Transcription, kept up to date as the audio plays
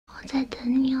我在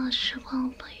等你哦，时光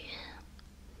不语。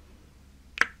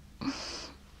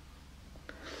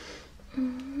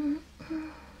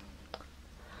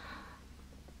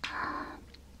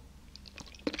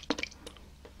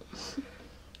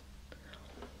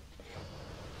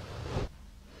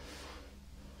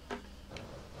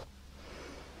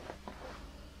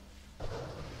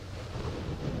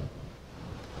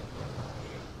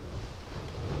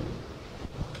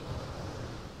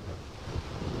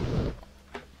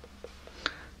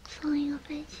送一个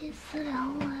飞机私聊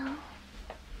我哟。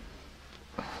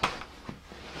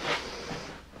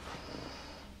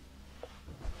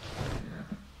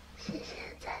谢谢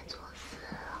在作死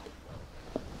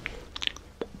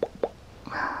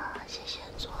啊！谢谢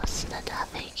作死的大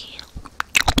飞机。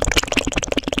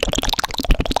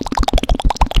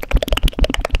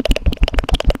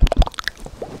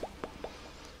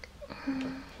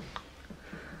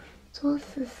作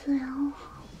死私聊我。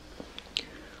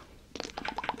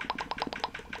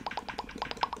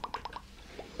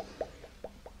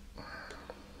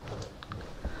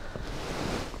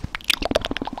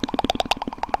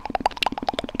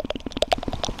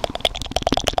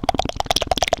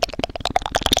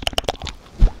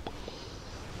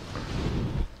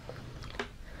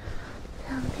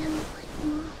两遍不会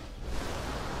吗？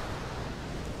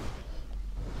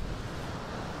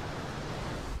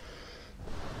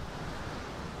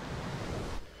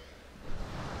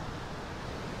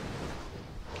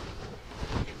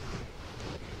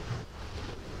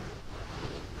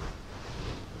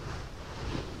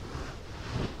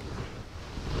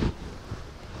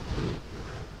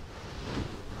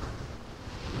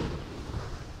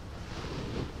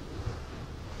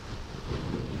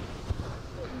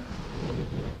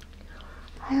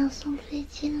还有送飞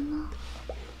机的吗？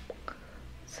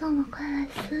送了快来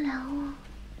私聊我。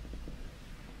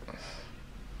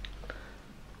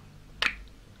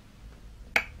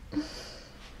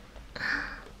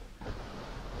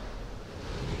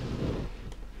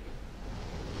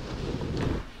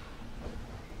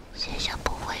学校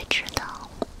不会知道。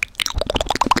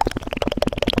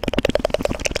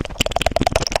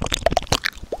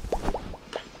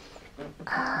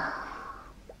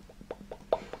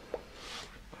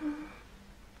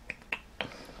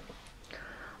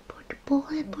不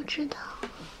会不知道。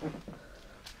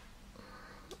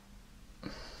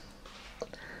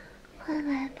快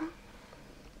来吧。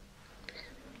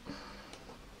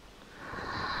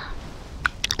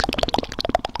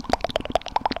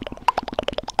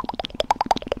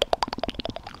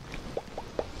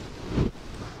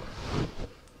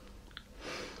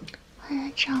快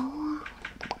来找我。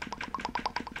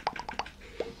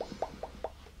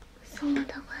送了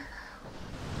的快来。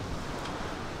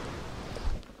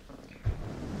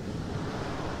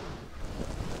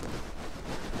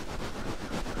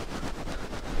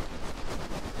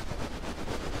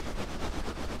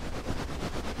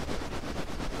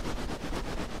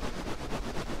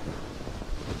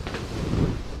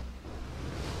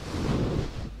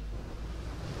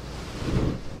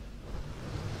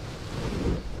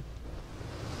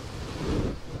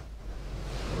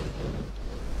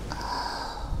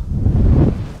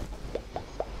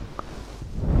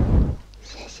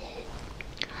谢谢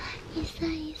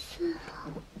13141314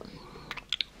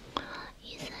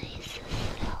私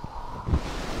聊我。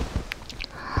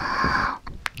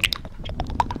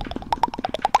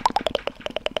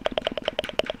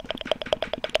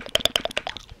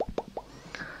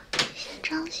谢谢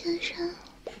张先生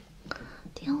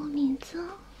点我名字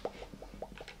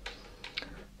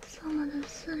送了的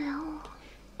私聊我。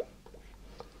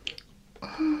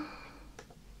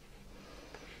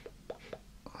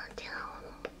我天啊！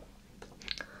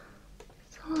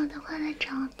送了的快来找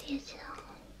我爹去啊！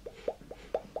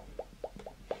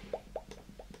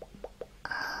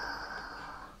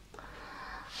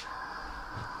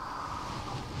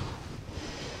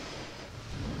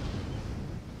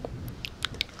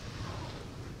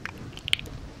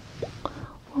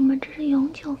我们这是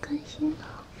永久更新的。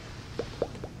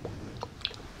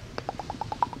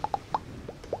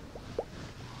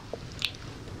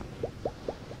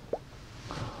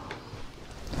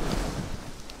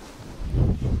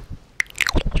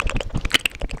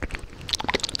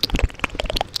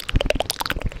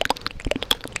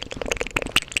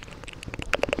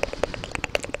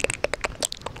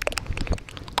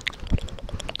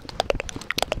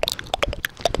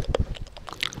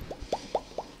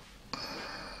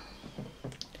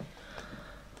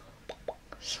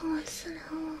送了私聊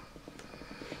我，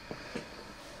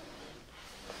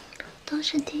都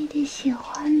是弟弟喜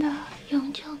欢的，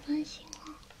永久更新了。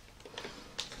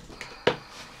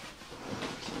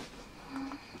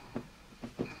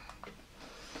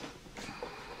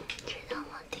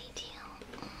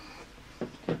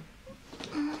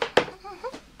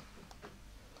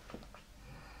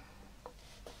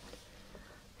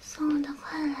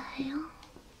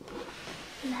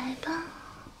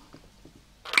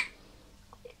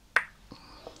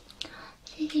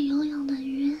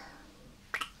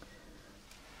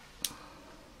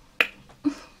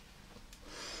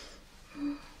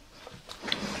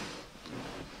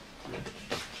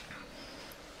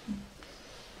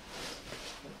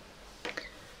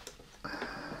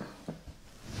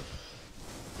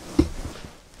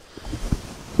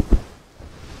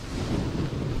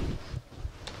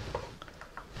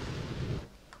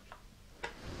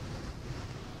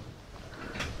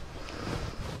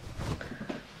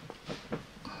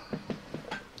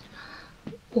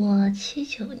我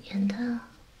79年的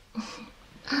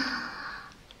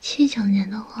，79年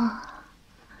的话，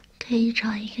可以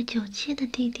找一个97的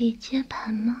弟弟接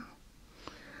盘吗？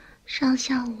上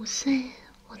下5岁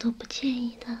我都不介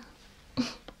意的。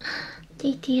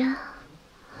弟弟啊，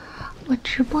我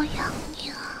直播养你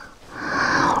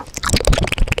啊！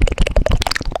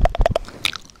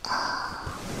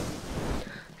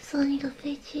送一个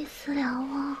飞机私聊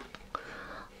哦。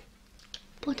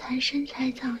不谈身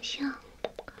材长相，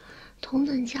同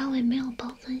等价位没有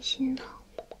包更新的，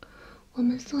我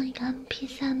们送一个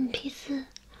MP3、MP4、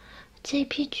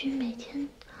JPG，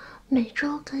每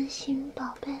周更新，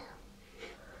宝贝，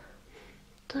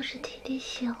都是弟弟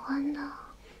喜欢的。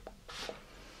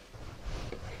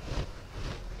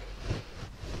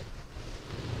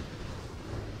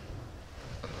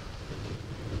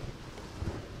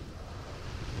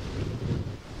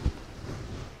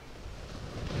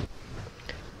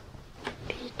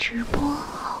比直播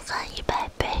好看100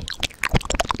倍。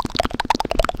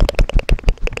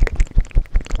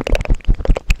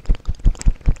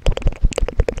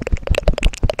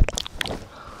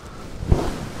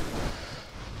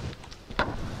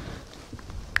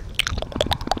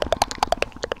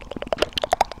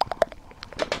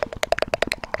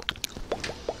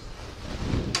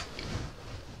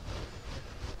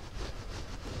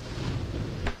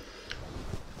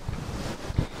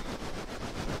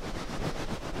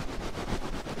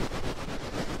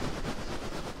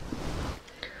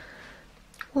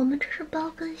我们这是包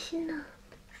更新的，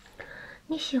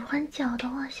你喜欢脚的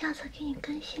话，下次给你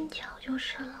更新脚就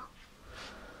是了，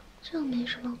这没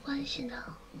什么关系的。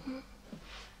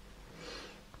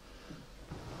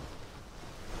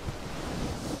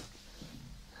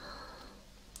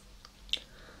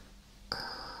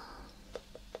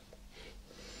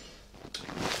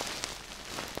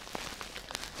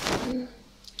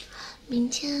明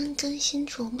天更新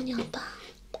啄木鸟吧，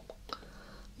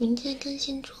明天更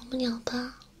新啄木鸟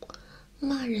吧，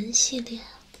骂人系列。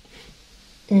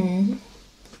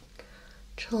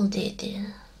臭弟弟，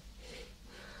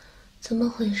怎么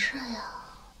回事呀？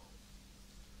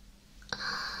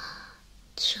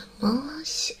什么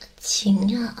情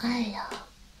呀爱呀，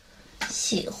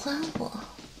喜欢我？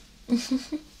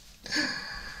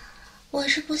我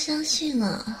是不相信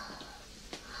啊，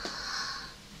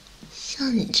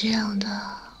像你这样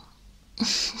的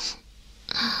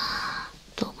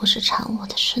都不是馋我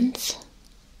的身子，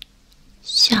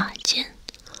下贱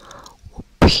我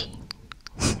呸！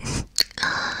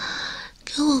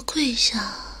给我跪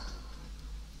下！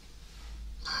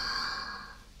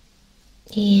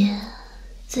你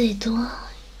最多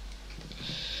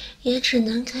也只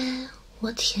能给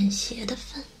我舔鞋的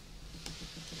份，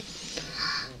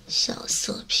小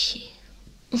色批。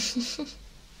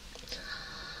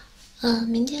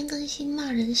明天更新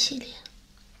骂人系列，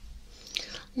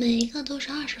每一个都是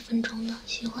20分钟的，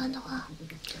喜欢的话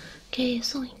可以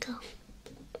送一个。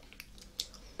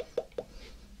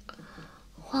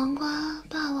黄瓜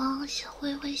霸王小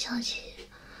灰灰小七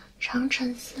长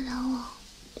城私聊我，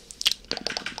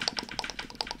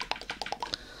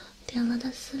点了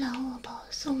的私聊我吧，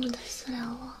送了的私聊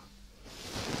我。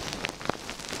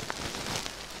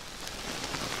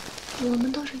我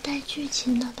们都是带剧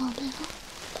情的宝贝啊。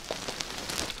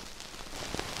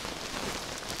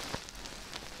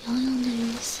游泳的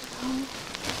鱼私聊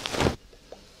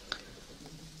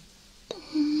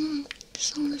我，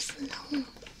送了私聊我。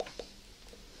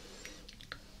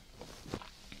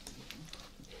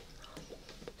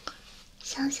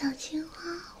小小青蛙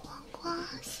黄瓜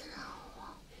私聊我，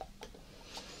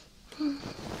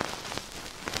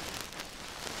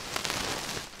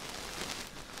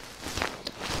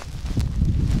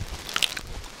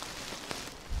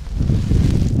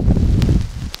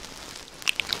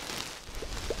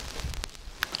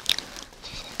谢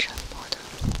谢沉默的。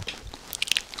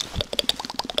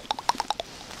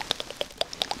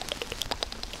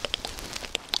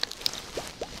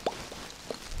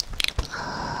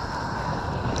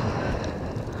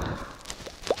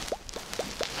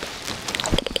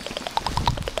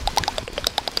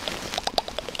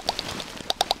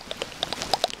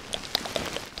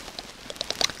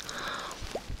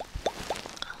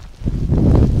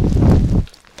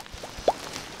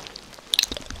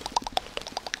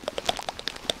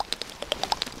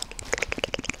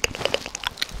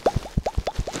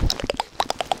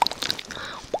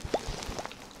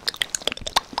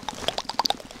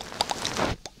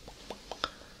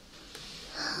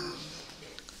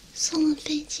送了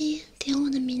飞机，点我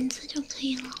的名字就可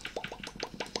以了。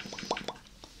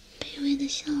卑微的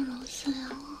笑容私聊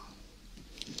我，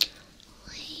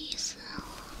喂私聊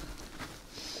我。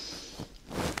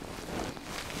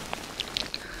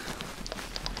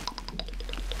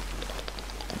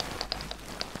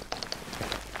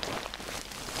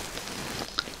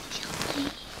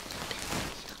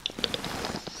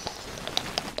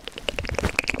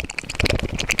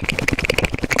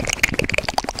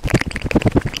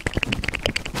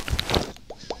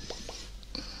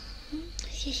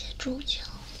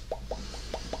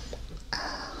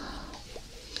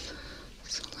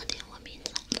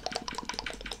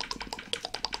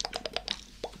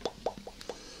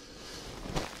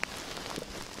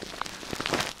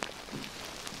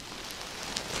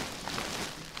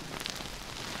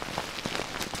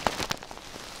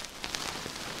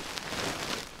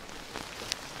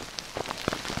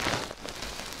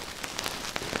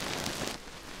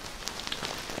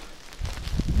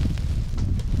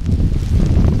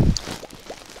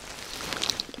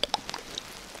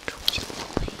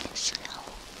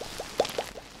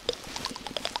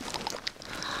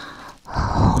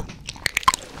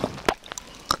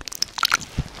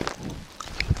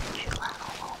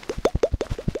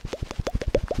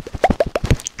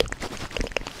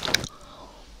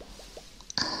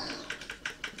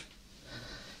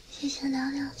谢谢聊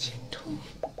聊倾吐，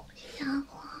谢谢阿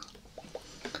黄。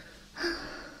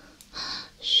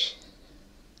嘘，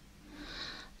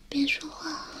别说话，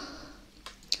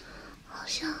好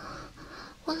像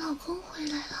我老公回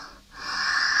来了。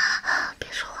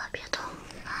别说话，别动。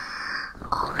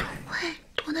哦，快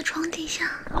躲在床底下。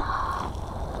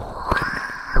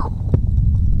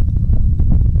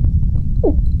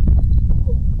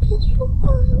别说话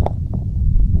呀，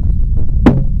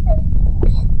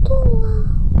别动啊。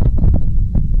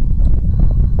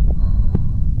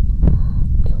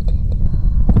楚甜甜，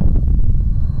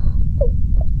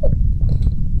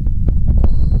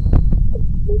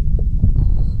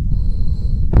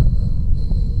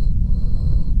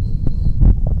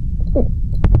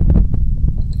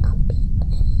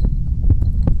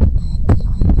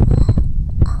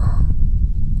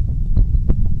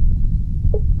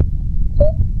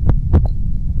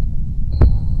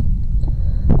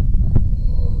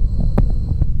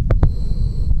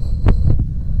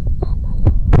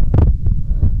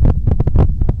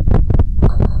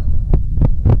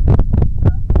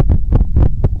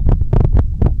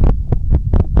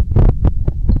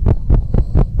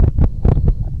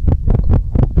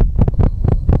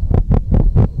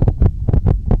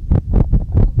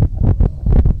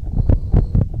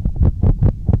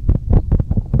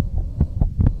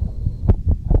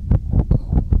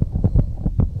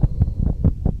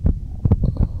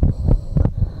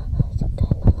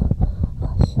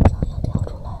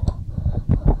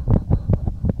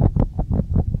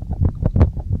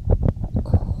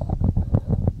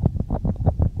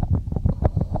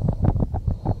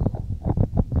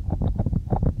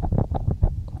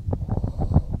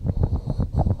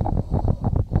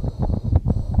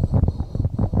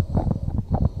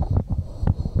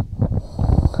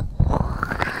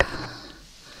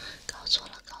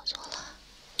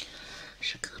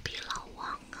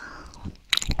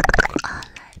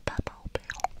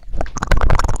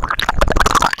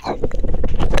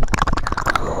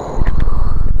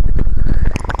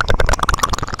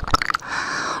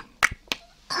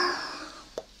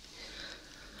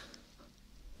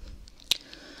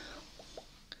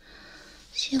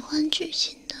喜欢剧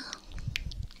情的，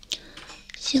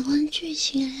喜欢剧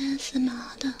情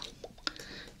ASMR 的，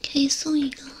可以送一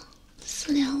个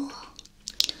私聊我。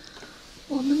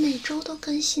我们每周都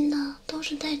更新的，都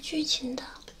是带剧情的。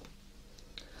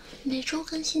每周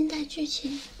更新带剧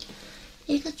情，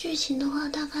一个剧情的话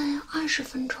大概20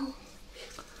分钟。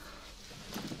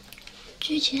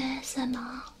剧情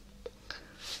ASMR，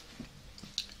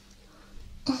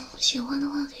喜欢的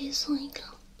话可以送一个，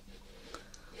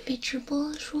比直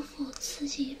播舒服刺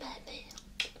激100倍。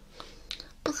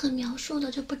不可描述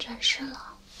的就不展示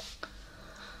了。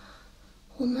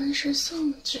我们是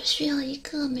送，只需要一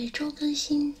个，每周更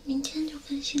新，明天就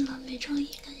更新了，每周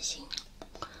一更新。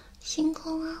星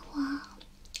空阿华，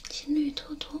情侣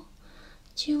兔兔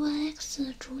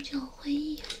 ，GYX 煮酒会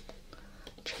议，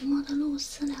沉默的路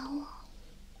私聊我，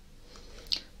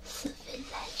死肥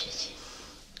仔剧情。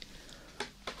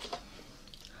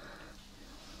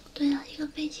对啊，一个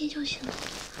飞机就行了，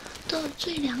都有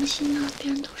最良心的，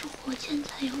别人都是火箭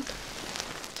才有的，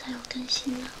才有更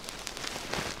新的。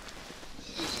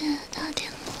谢谢大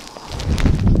天罗。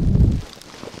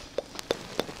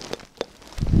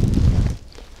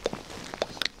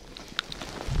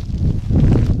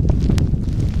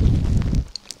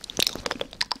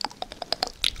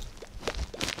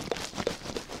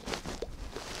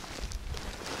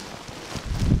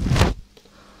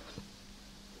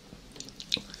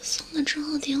送了之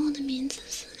后点我的名字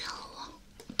私聊我。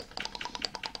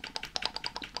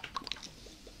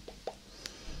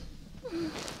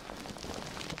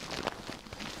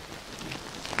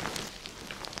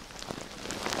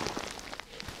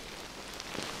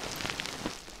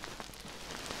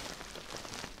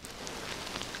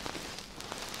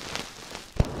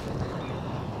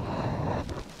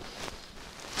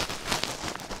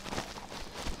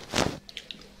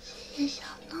谢谢小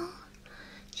诺，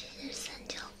谢谢三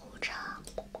角鼓掌，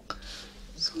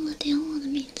送了点我的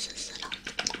名字私聊。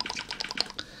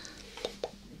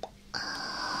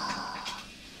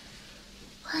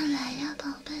快来呀，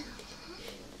宝贝！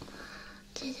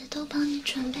姐姐都帮你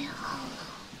准备好了。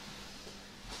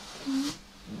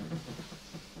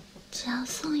只要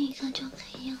送一个就可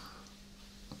以了。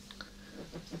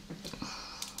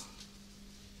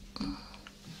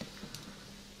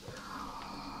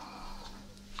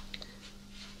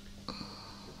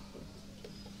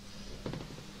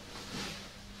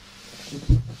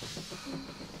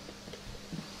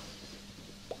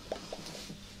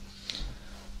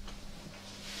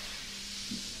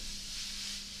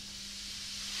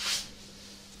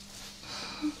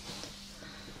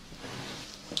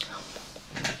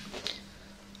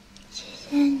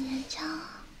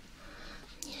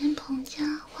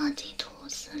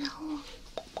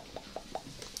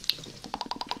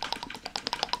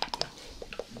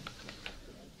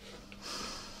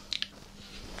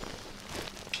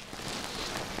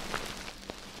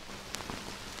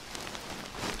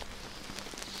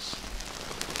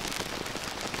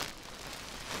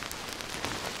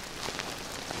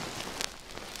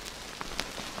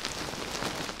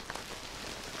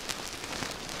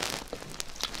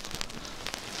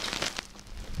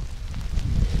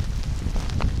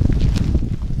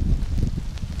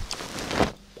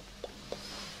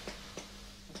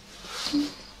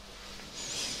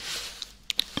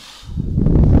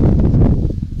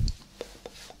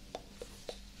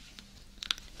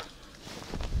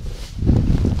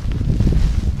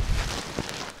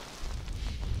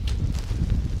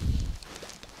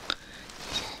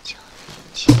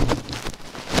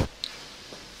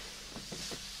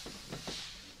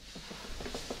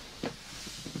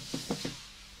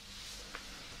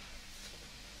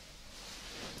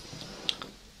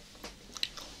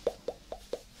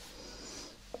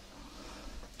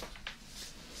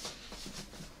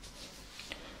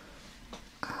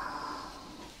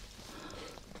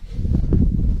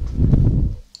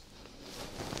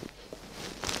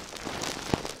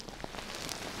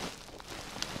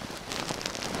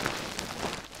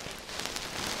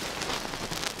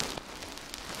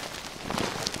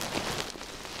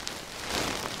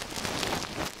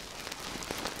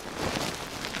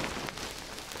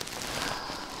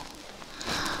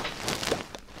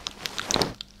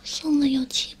送了有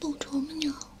7部啄木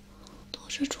鸟，都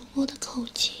是主播的口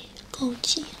技。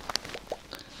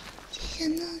谢谢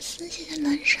乐思，谢谢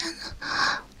蓝山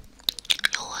啊，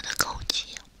有我的口技。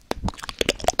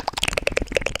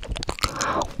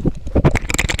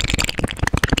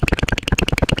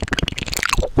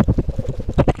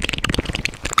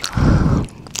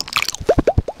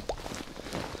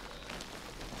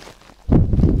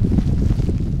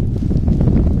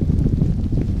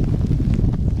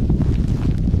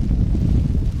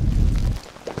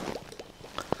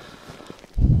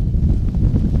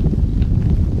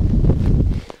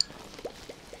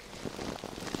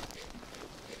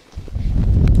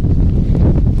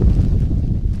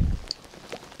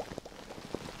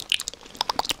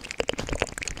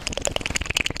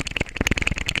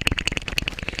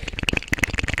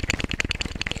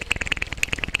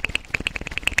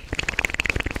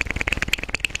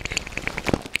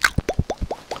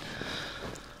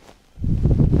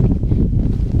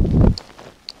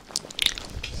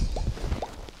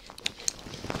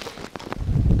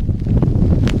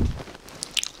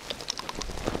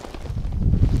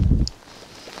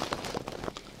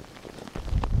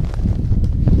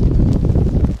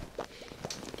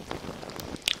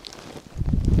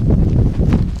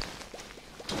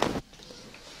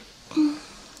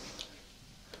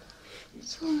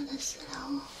送了的饲料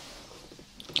哦。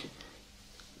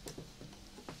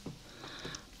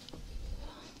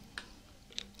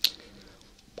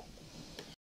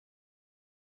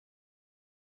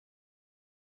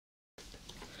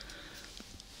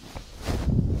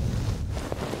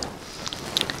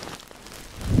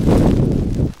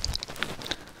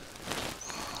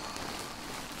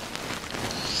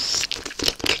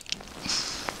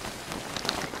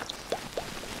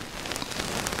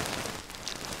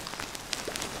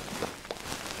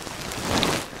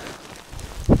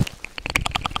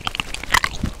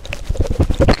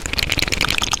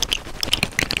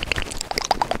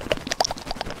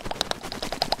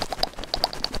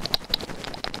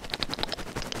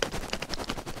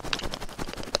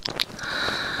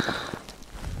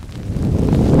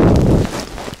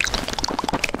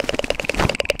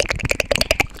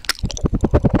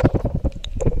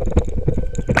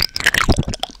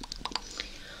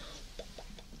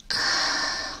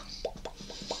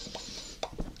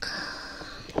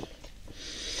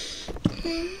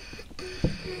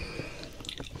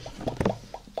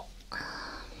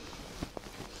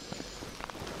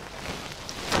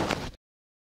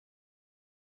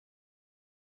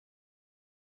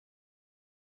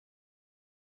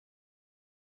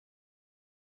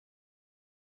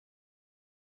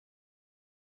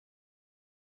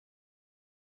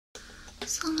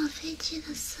送了飞机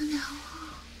的饲料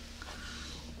啊，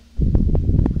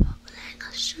来个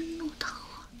深入汤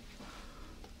啊！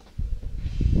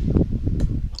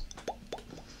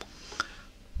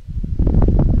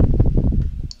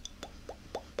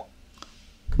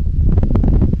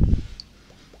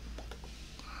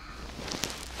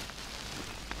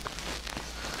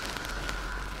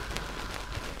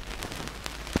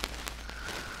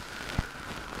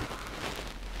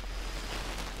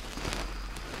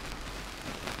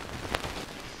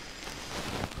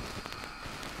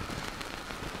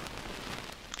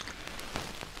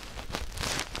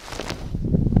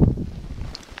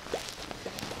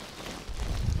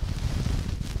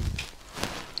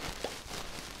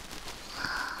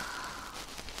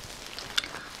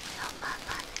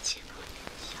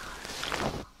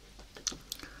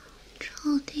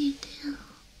臭弟弟，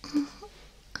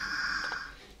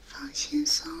放轻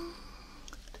松，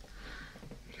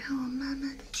让我慢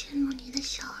慢的进入你的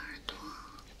小耳朵。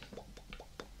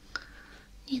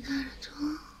你的耳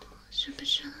朵是不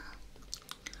是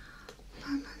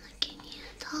慢慢的给你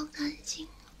掏干净？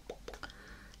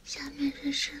下面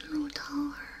是深入掏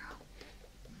耳。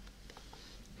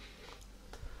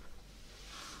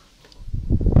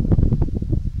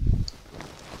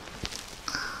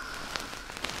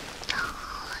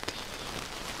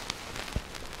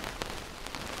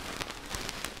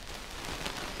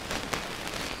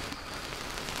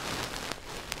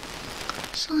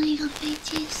送一个飞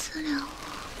机饲料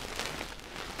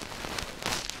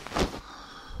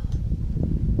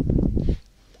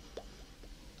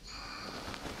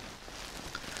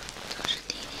都是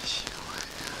弟弟喜欢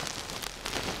的，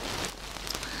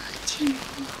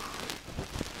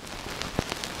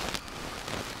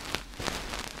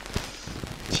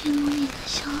进入你的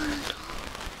小耳朵，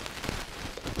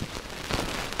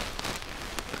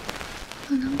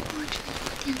可能过程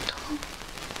有点痛，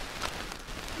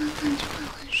慢慢就会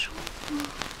很舒服。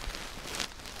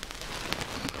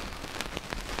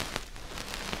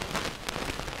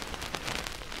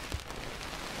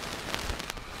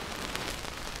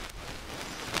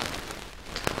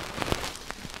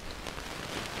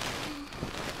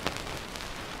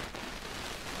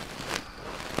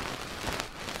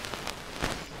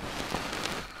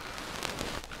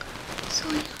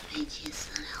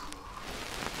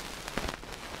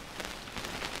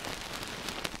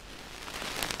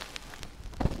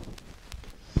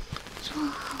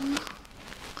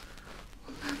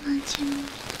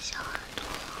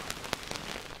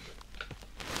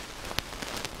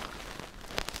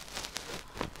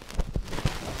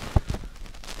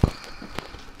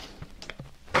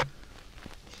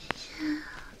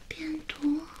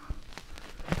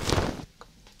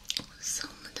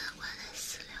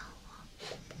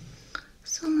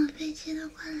姐姐的，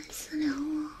快来私聊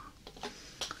我，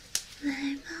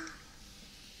来吧。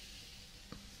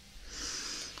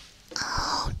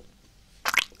哦，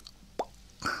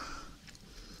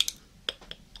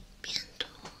变图，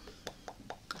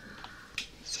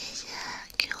谢谢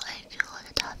QA 给我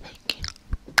的大飞机。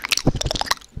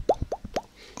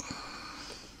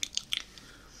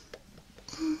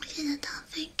谢谢大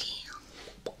飞机，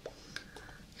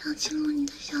要亲摸你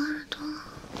的小耳朵。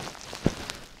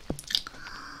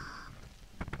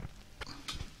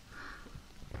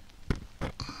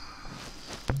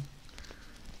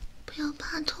不要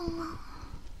怕痛啊！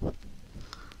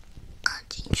啊，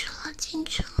进去了，进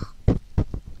去了。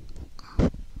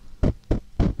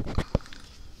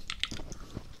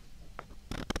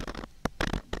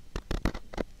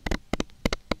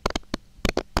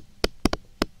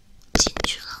进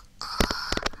去了啊！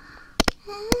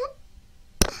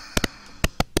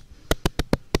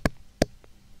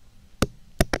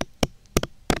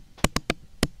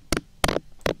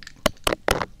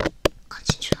啊，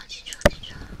进去了，进去了，进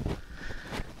去了。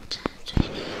在嘴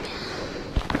里面，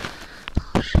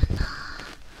好深啊，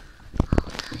好大一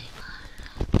块人。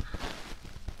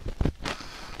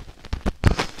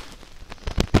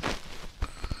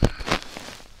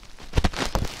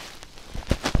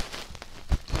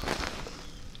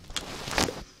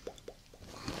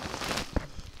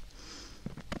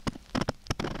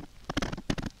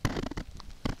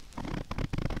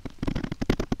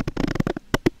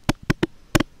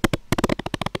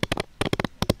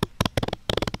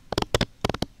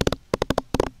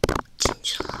进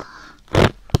去了，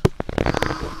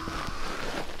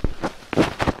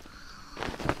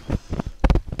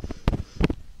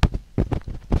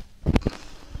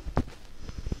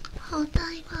好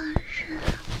大一块耳屎，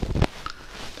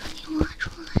把你挖出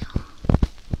来哦。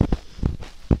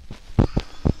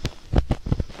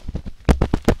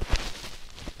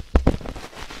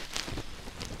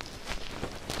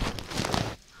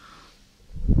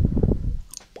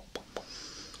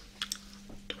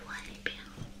读完一遍。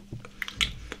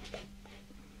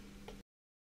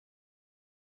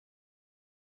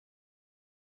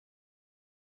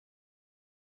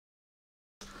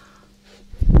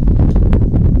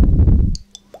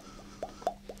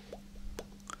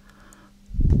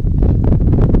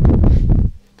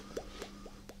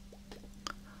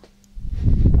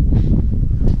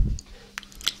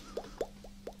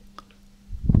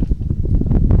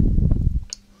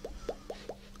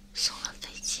送了飞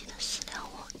机的私聊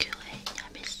我 QA， 你还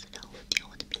没私聊我，点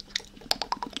我的名字。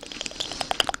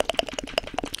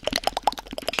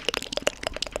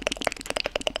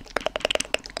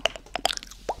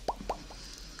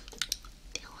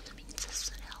点我的名字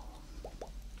私聊我。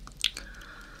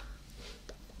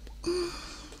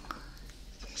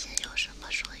谢谢，有什么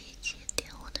说一起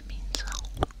点我的名字。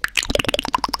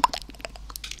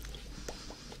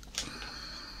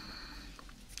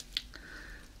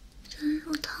真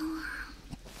入汤儿。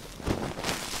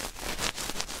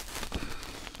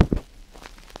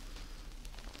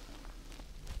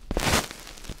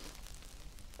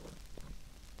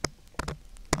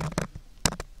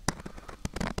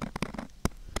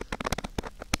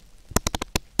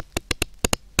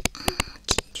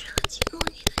进去了，进入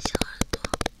你的小耳朵。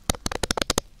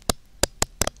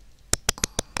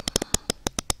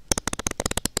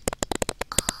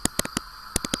啊，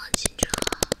进去了。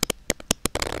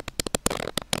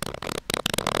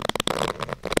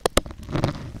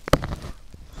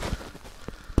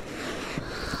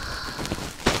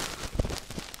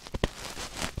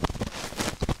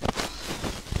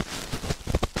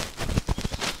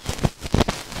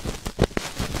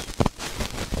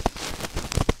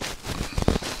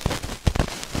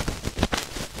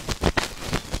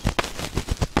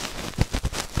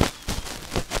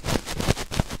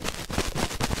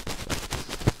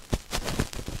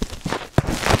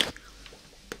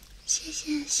谢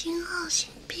谢星号星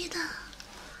币的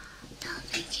大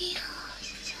飞机啊，谢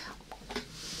谢。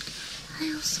还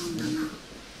有送的呢，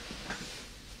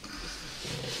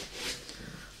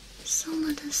送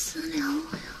了的私聊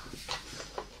我呀，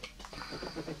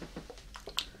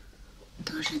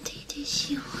都是弟弟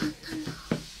喜欢的呢。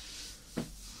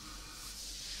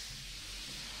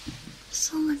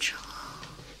送了之后，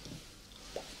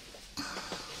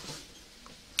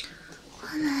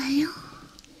快来哟。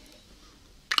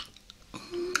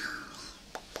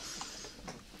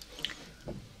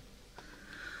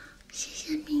谢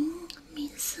谢明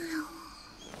私聊我。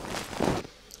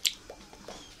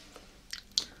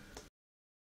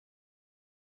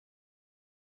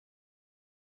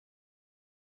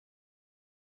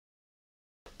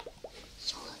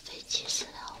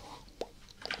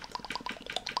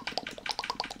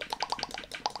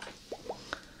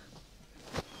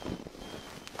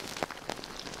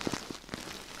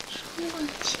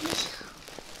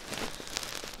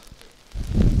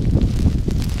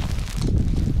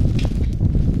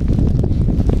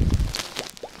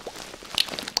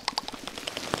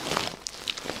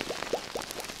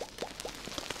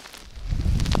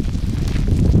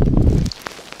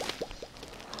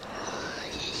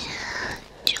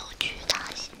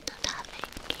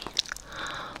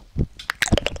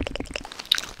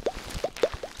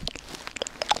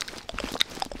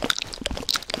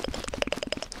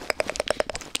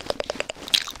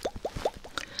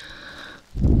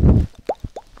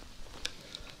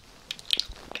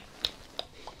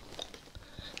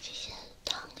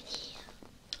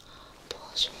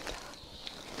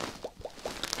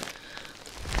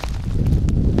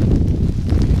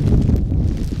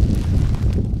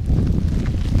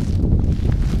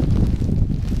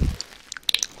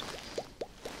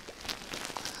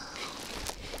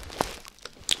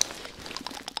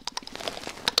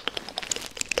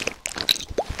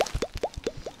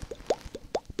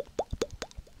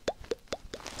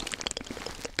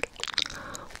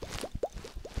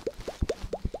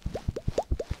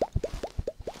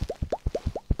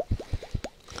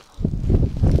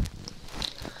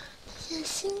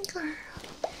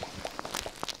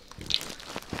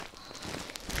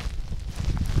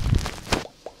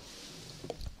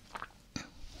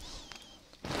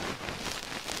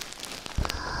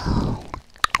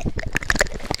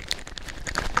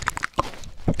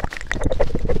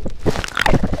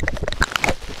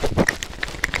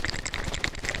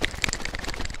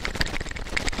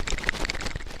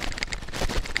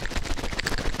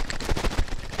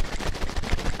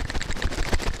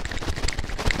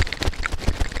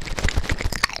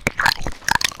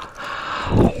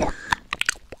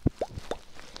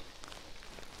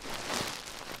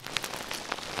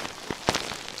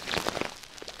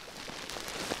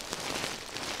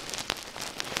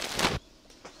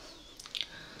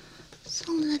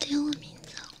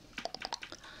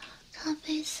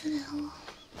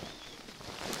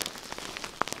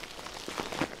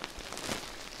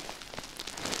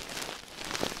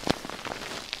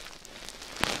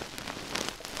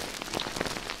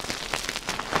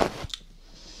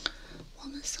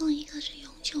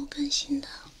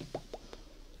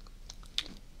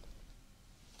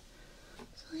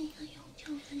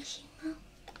心吗？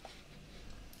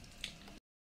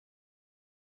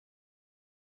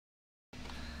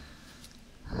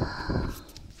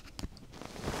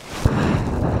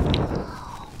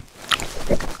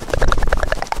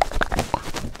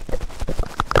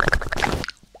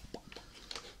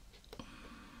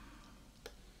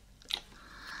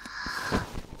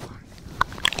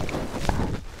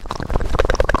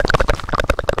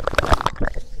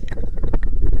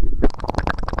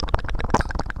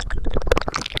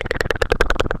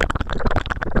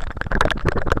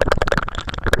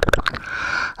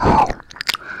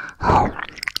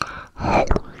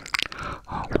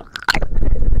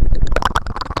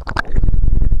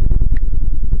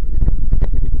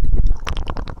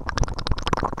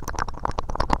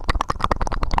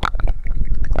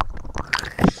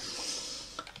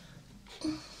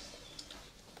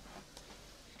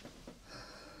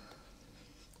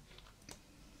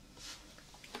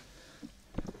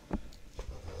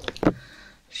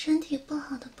身体不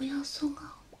好的不要送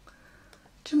啊，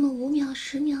这么5秒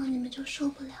10秒你们就受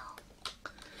不了。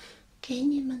给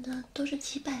你们的都是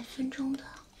几百分钟的，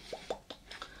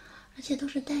而且都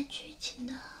是带剧情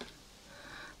的。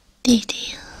弟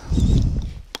弟，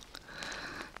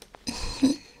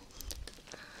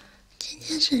今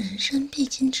天是人生必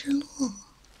经之路，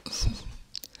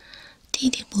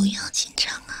弟弟不要紧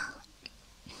张啊。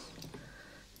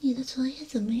你的作业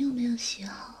怎么又没有写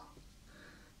好？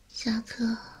下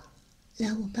课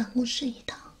来我办公室一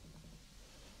趟。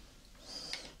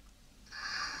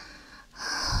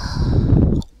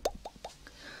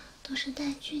都是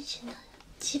带剧情的，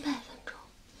几百分钟。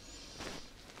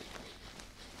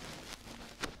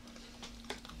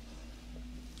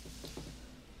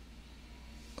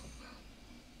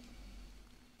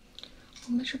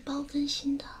我们是包更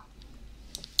新的，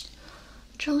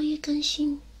周一更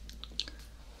新，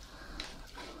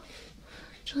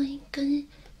周一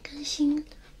更新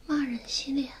骂人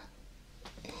系列。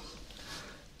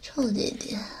臭弟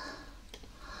弟，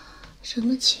什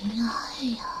么情啊？哎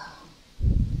呀，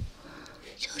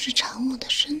就是尝我的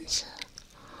身子，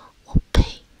我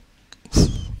呸！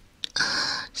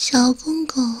小公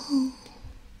公，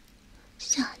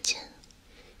下贱，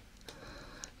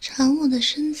尝我的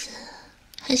身子，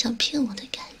还想骗我的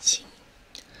感情，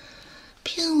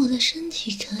骗我的身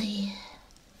体可以，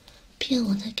骗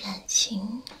我的感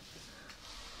情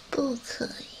不可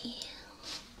以。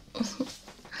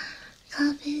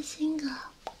咖啡性格，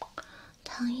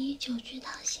糖衣酒具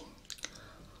他行。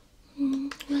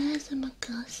为什么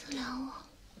格死了我？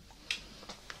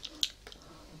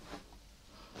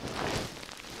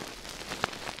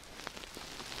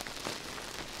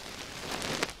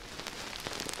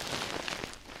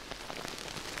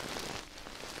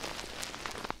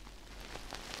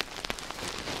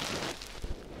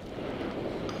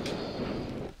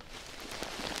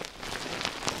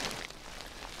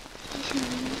谢谢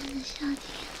明媚的夏天，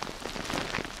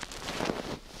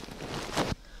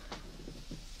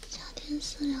夏天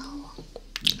私聊我。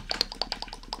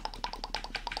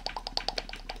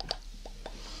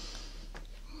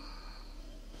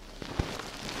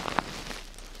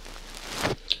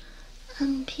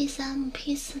MP3、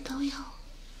MP4都有。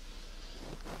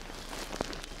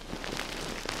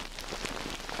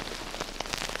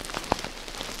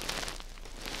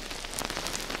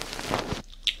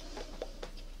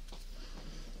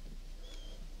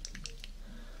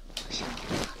我想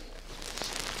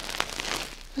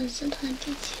粉丝团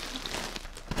第几了？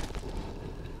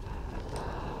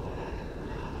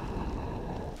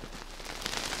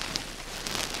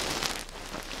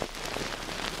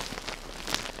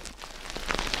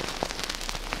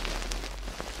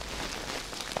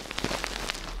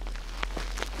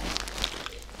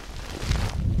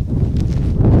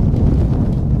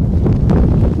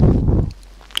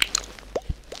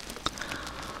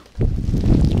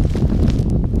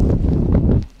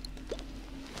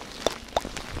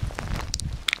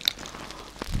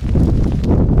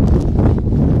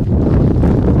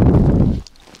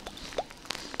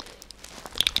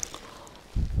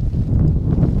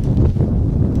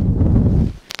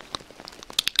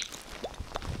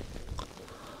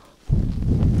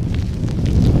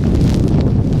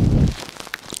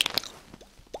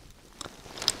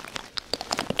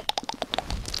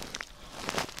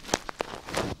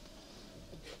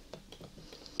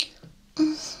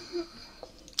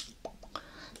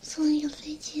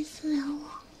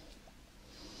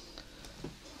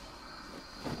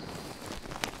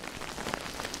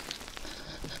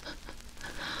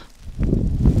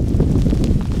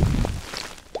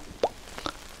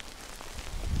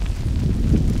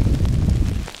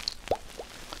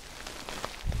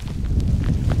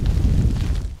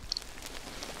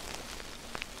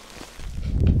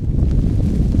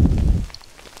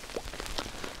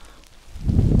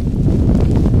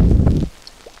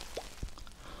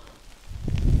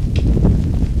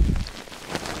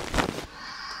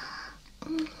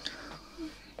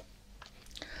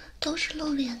都是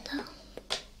露脸的。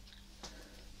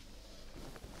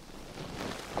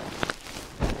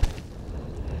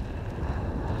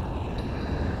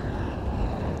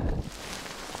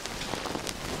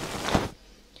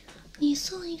你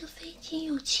送一个飞机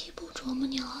有7部啄木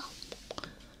鸟啊！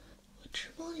我直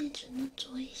播里只能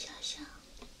啄一下下，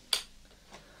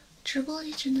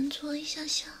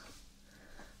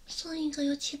送一个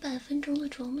有700分钟的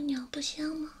啄木鸟不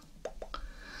香吗？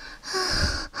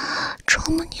啊，啄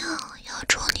木鸟要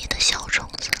啄你的小虫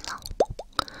子了，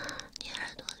你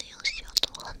耳朵里有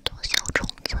很多小虫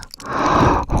子。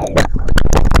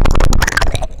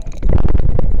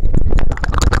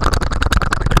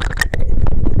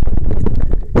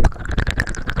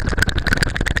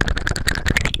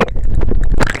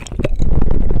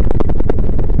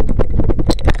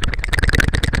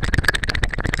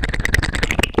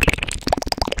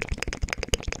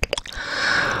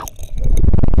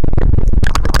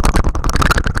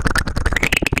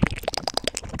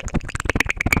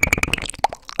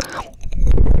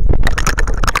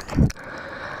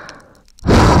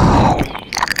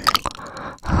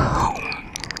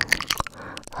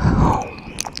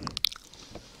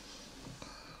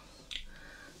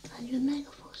感觉麦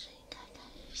克风声音该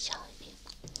小一点。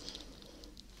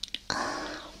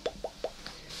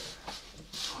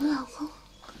我老公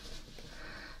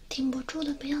顶不住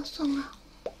的不要送啊！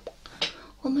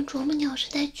我们啄木鸟是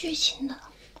带剧情的，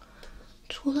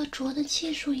除了啄的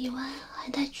技术以外，还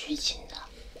带剧情的。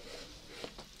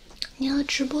你要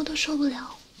直播都受不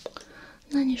了，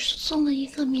那你送了一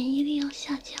个免疫力要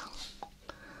下降，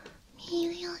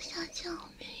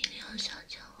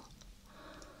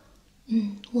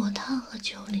我他和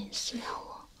90私聊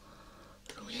我，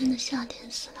如烟的夏天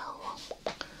私聊我，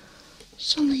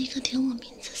送了一个点我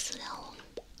名字私聊我，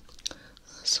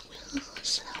饿死鬼呵呵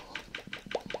私聊我，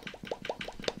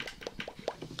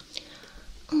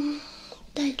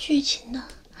带剧情的，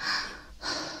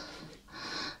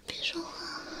别说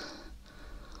话，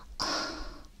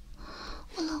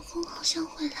我老公好像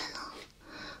回来了，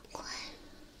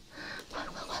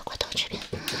快躲这边，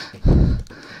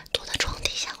躲在床底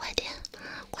下，快点，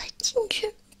快进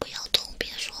去，不要动，别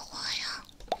说话呀，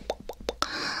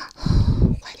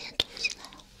快点躲起来。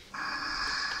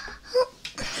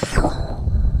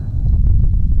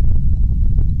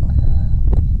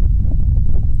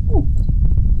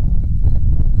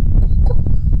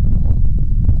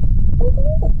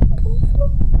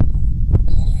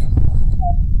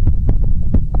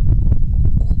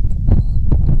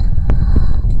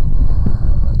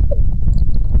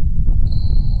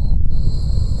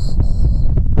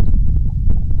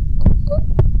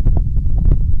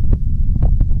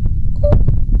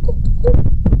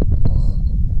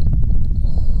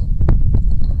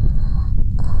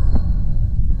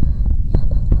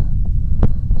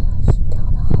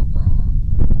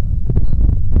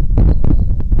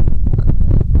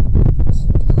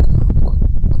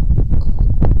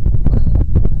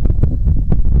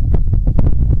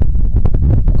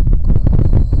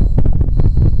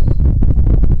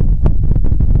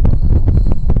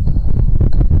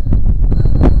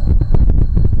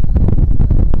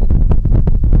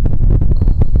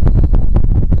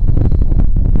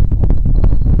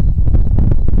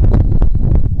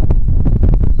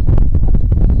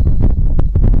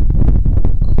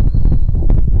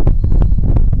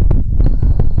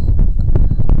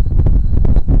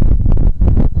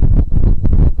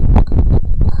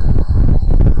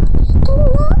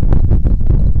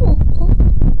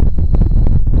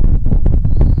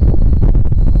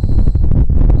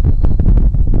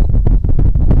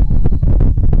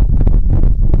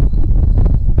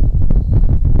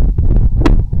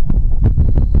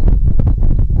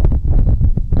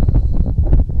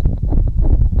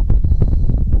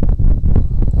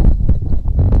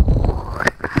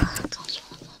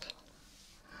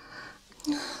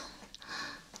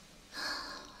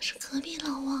是隔壁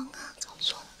老王啊，搞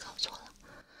错了，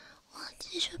我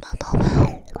继续把宝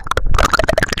贝，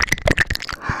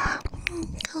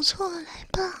搞错了，来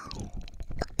吧。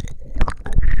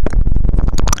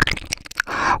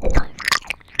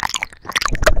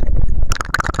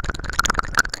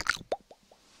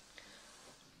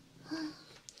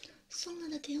送了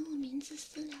的点我名字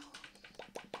私聊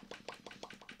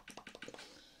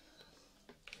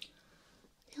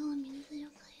点我名字就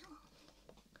可以了。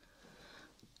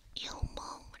有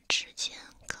梦之间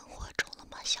跟火中了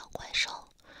吗？小怪兽，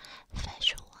樊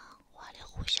叔王，花里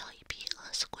胡哨一批，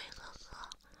饿死鬼呵呵，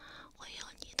我有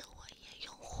你的我也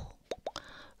用户，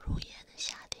如烟的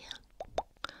夏天，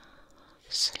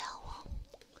私聊我。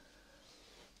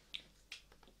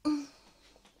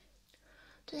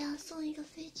对啊，送一个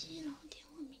飞机，然后点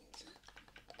我名字。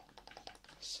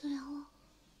私聊了。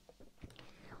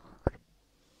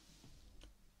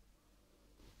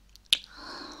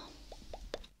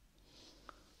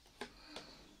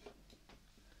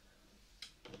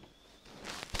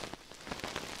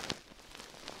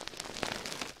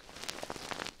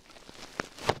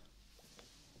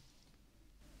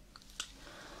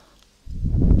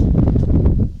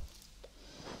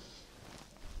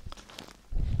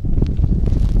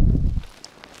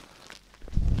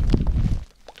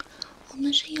我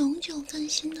们是永久更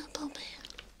新的，宝贝。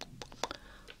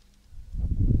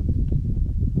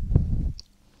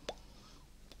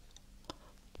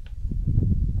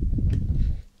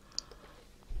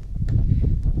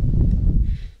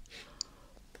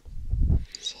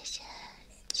谢谢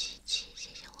七七，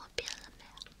谢谢我变了没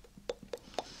有？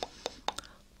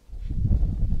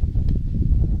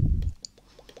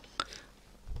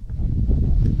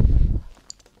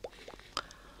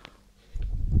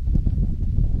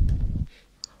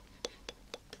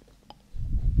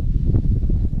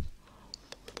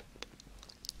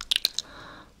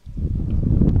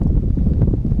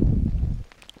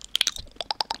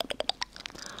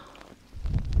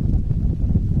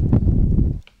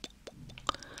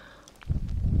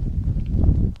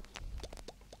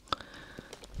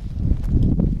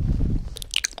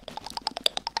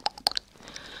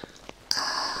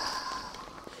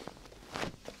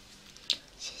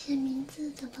谢谢名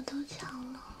字怎么都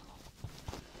抢了。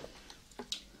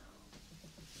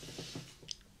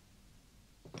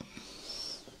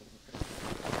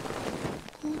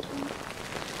孤独。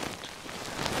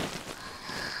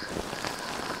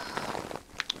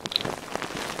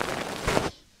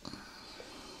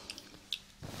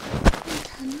会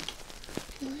弹吗？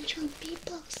我会唱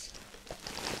B-box。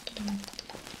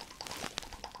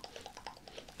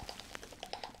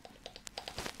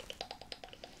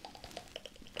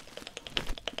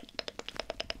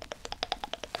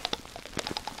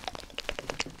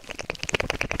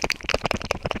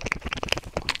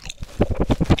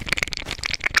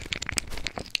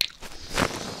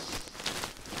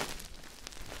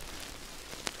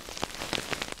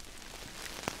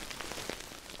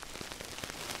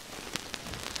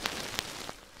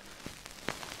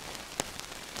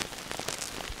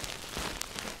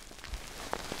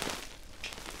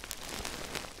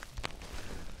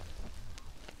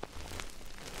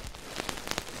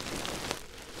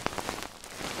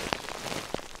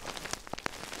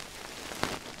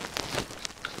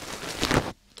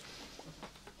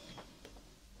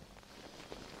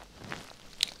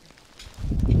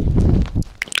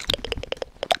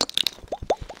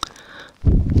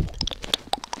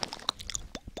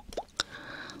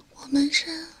我们是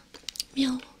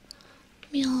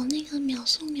秒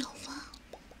送秒发。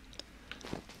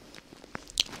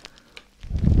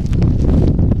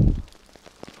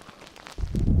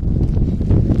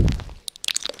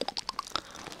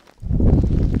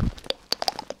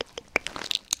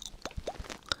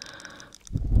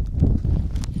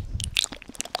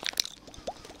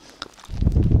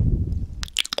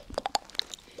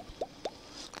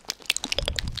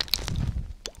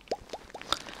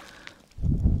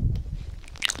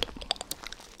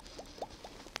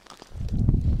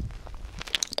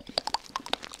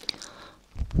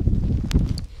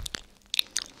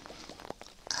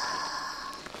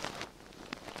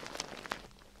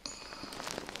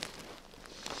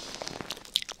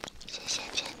谢谢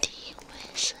天地因为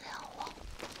私聊我。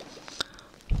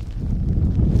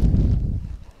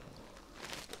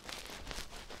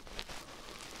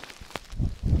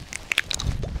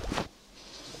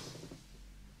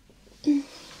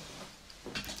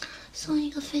送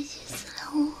一个飞机私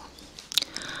聊我。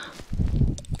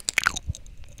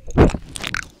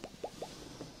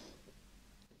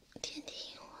天地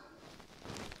因我。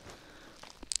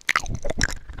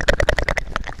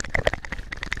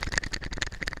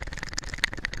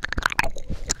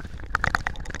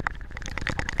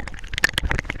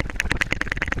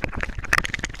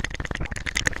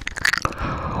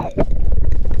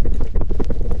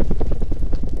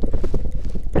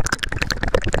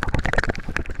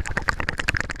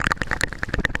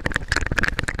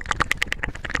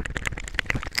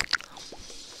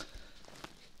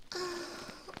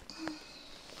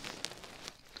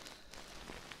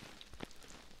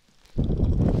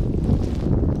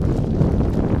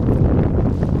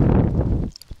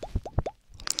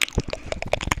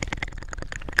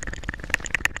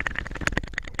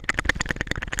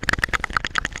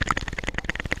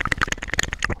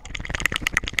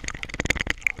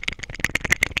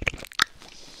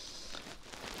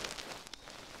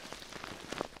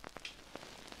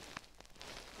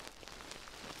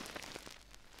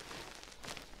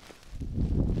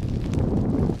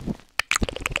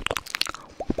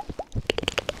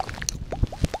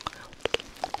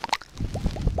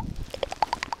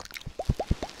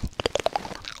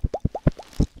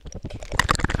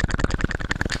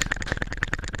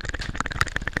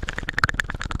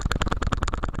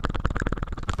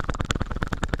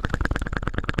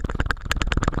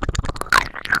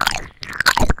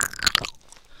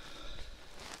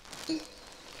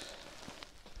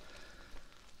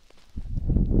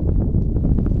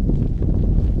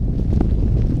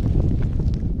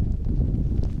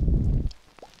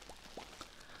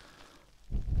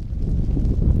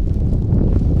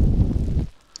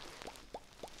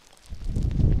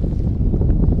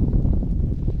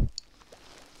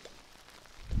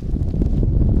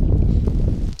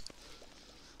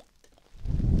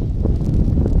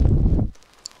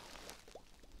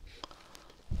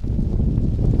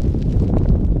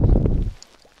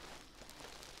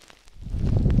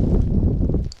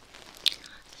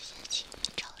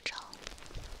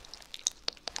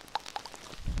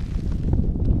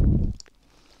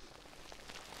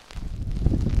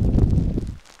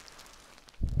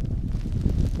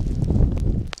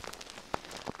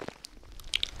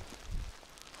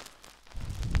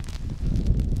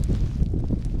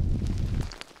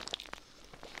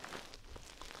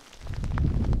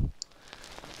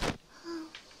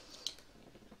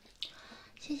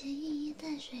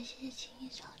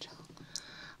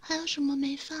还有什么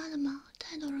没发的吗？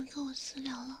太多人跟我私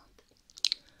聊了，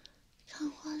看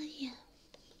花了眼。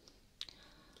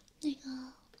那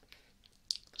个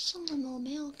送的们我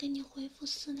没有给你回复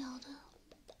私聊的，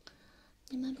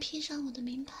你们 P 上我的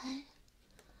名牌，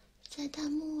在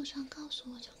弹幕上告诉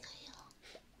我就可以了。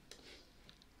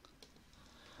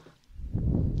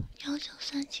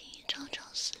193，请一招招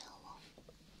私聊我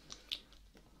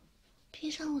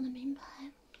，P 上我的名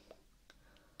牌，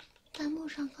弹幕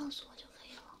上告诉我就可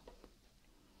以了。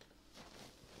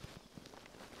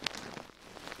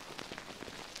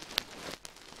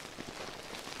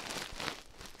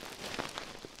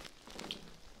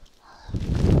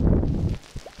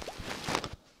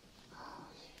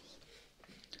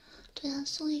对啊，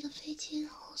送一个飞机，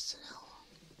然后私聊我。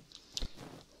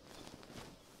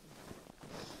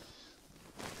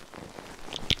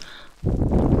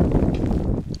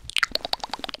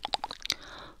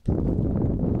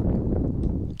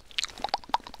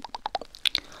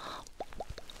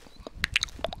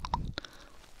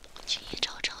请一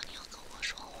招招，你要跟我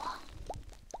说话。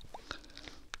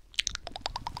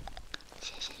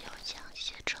谢谢有奖，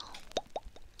谢谢抽。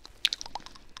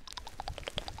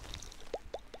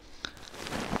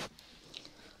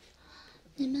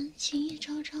你们情谊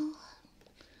昭昭，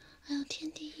还有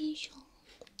天地英雄，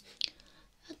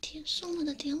要点送了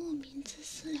的点我名字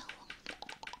私聊我。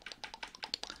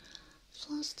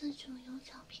Lost 的9有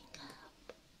奖瓶盖。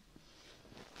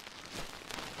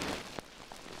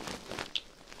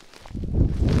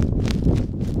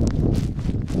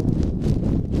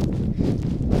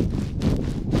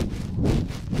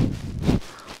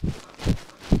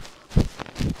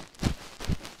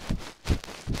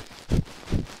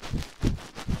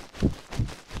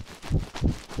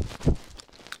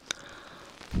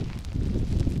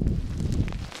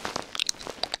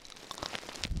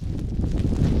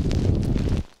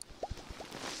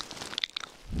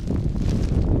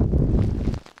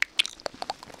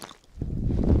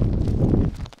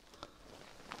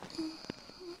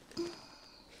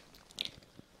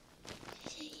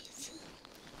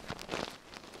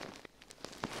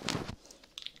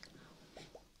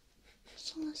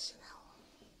送了私聊我。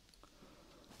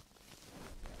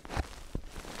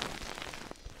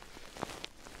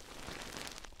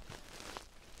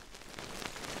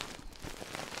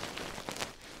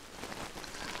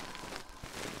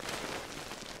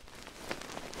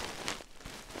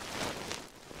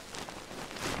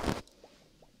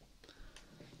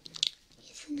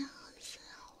一次两盒的私聊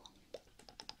我。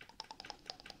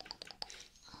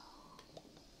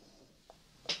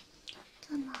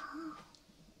干嘛？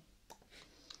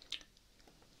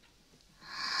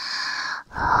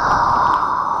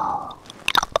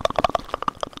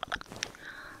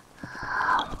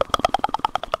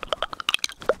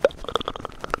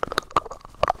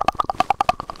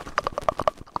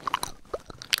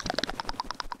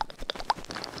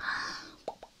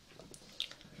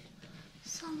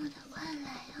送了的快来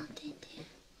呀，弟弟！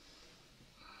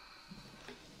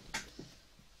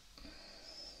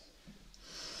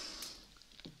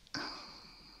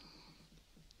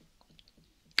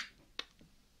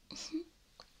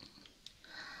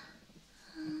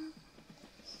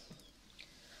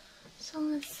送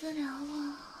了私聊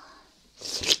我。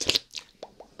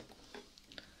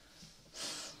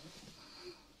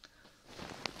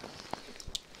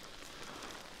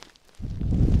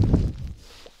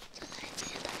这孩子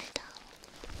也太大了。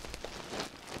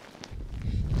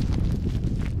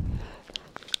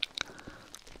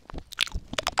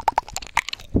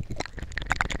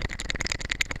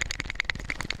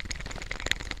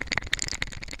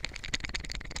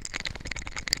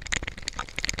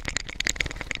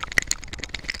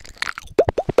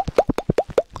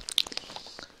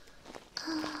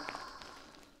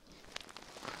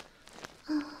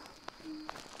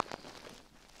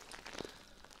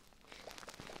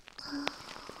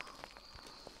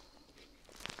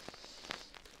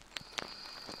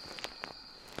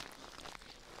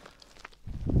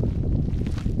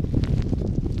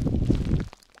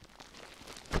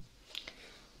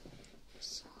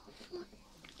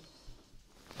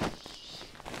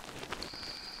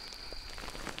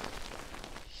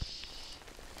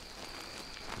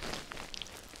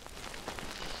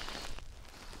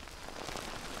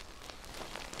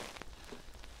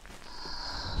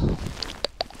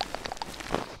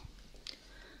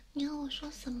你要我说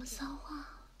什么骚话？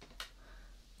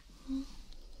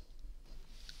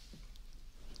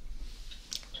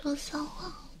说骚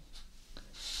话，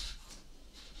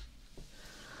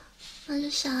那就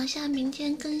想一下明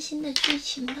天更新的剧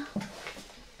情吧。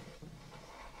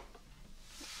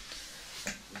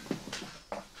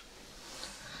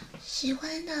喜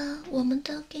欢的我们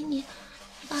都给你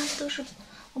啊，都是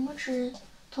我们只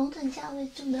同等价位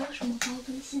就没有什么高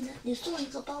更新的，你送一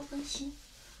个高更新，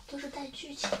都是带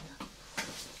剧情的。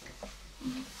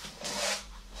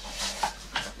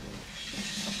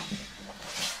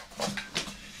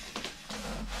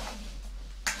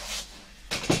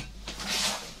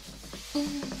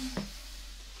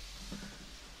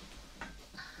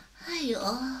哎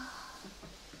呦，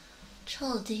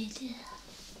臭弟弟，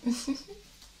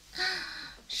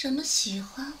什么喜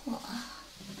欢我啊？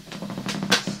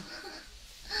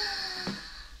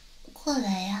过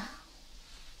来呀！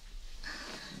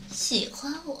喜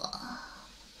欢我？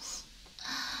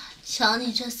瞧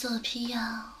你这色批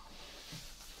样，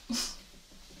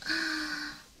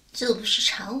就不是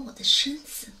馋我的身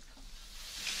子。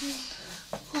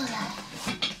过来，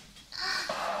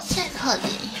再靠近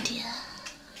一点。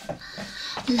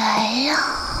来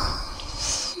呀！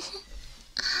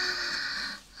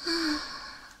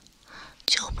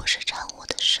就不是馋我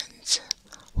的身子，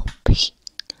我呸！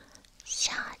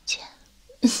下贱！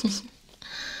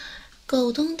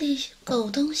狗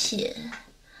东西，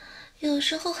有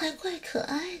时候还怪可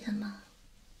爱的嘛。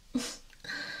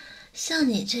像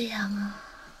你这样啊，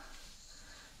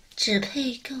只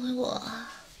配给我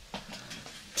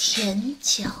舔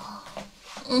脚。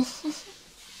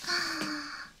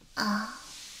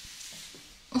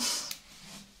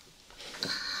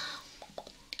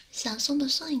想送的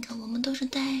送一个，我们都是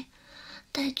带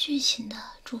剧情的，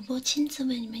主播亲自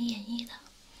为你们演绎的。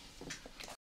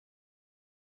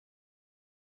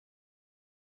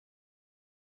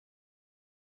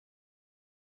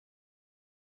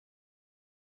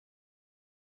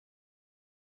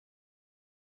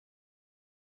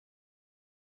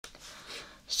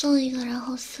送一个，然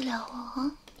后私聊我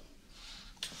啊！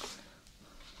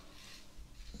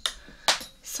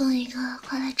送一个，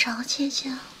快来找姐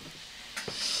姐。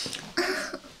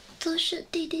都是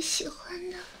弟弟喜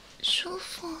欢的，舒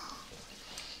服。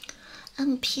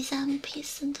MP3、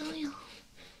MP4都有。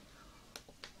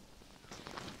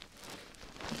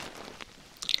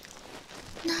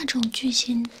那种剧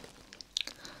情，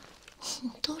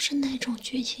都是那种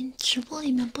剧情，直播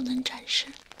里面不能展示，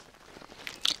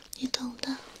你懂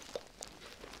的。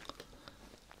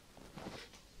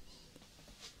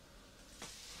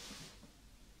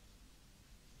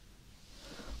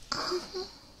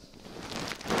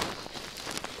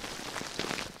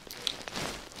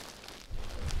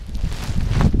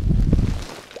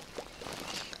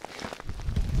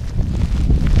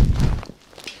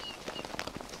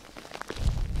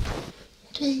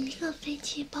对，一个飞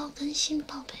机包更新，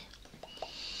宝贝。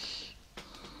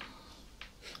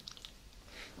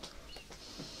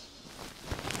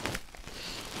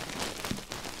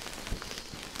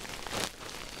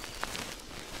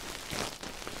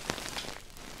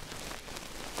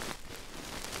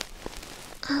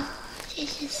啊，谢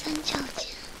谢三角剑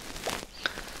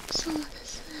送我的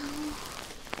私聊。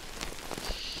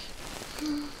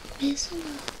没送啊。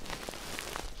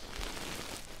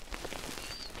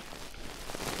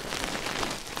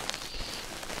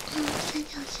三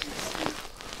角线丝了。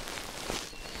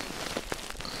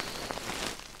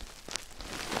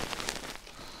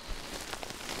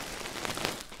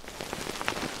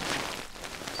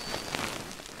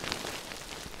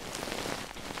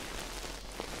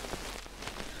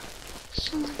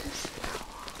送我的丝了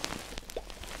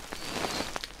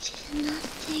谢谢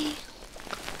Nasty，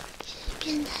 谢谢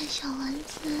变态小丸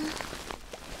子。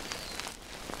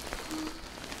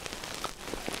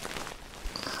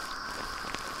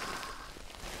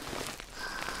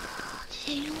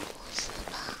谢谢用户丝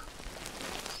吧，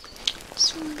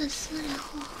送了个私聊。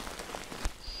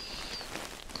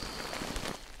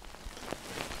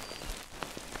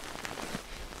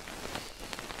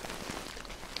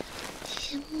谢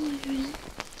谢暮云。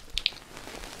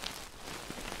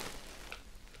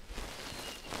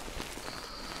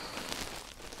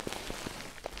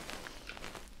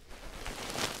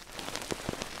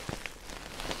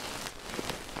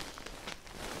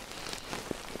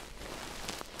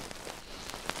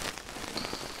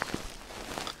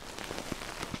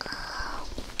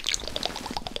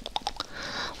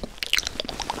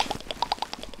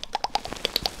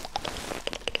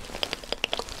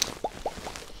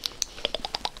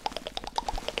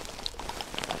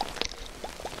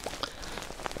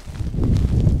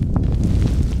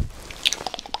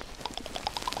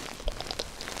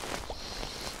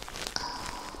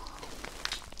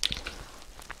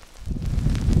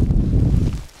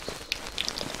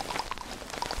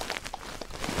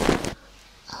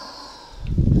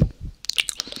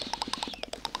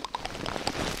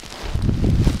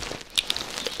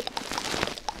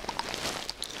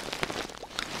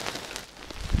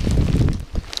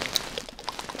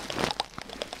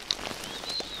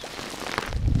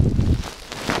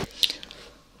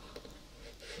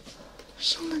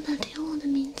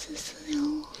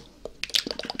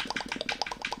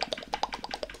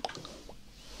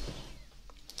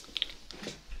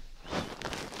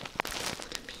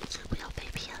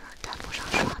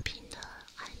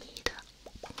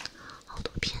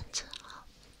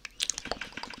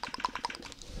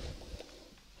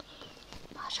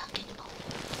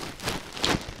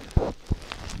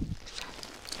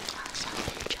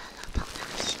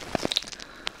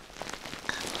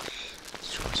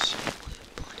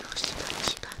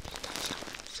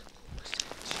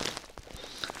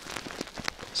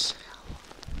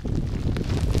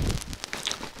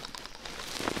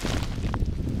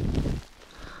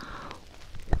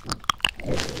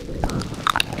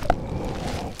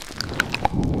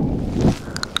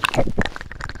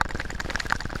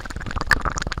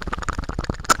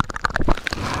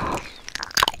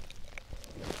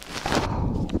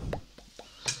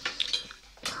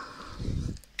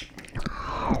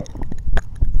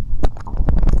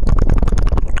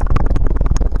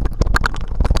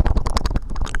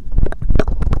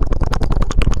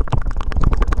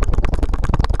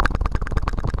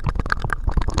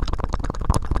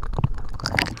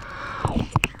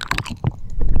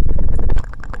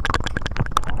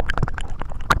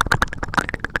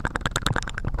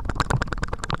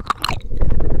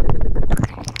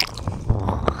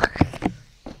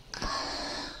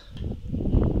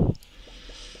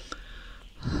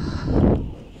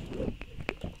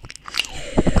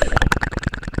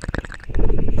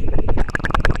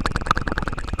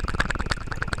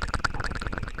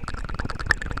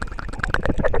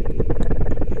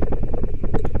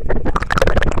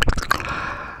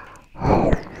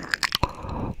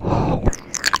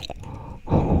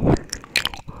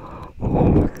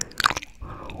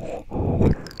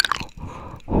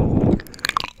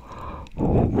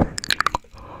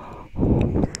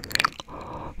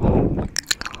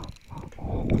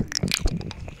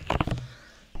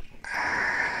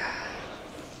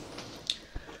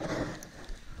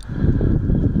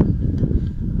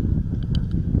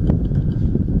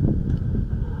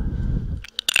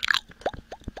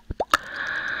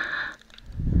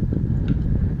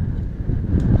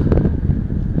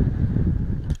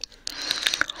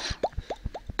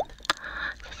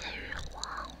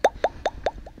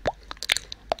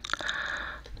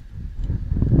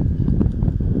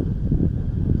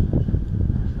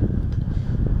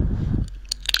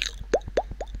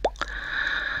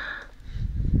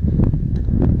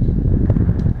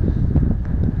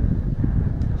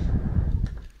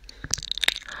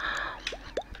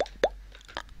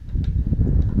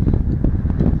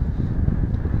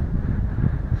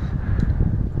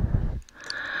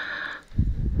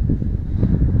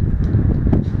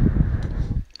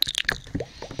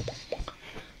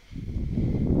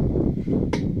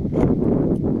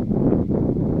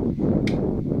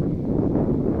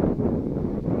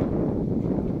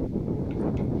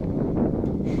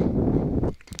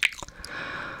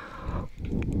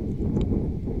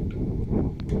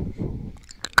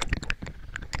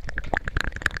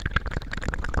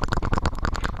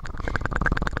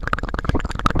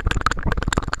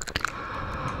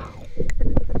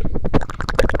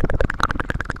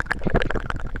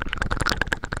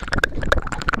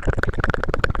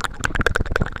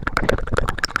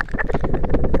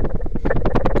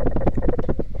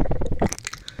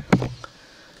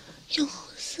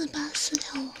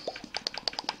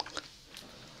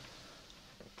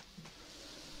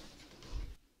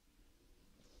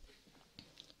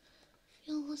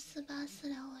户48私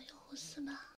聊我，用户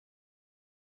48。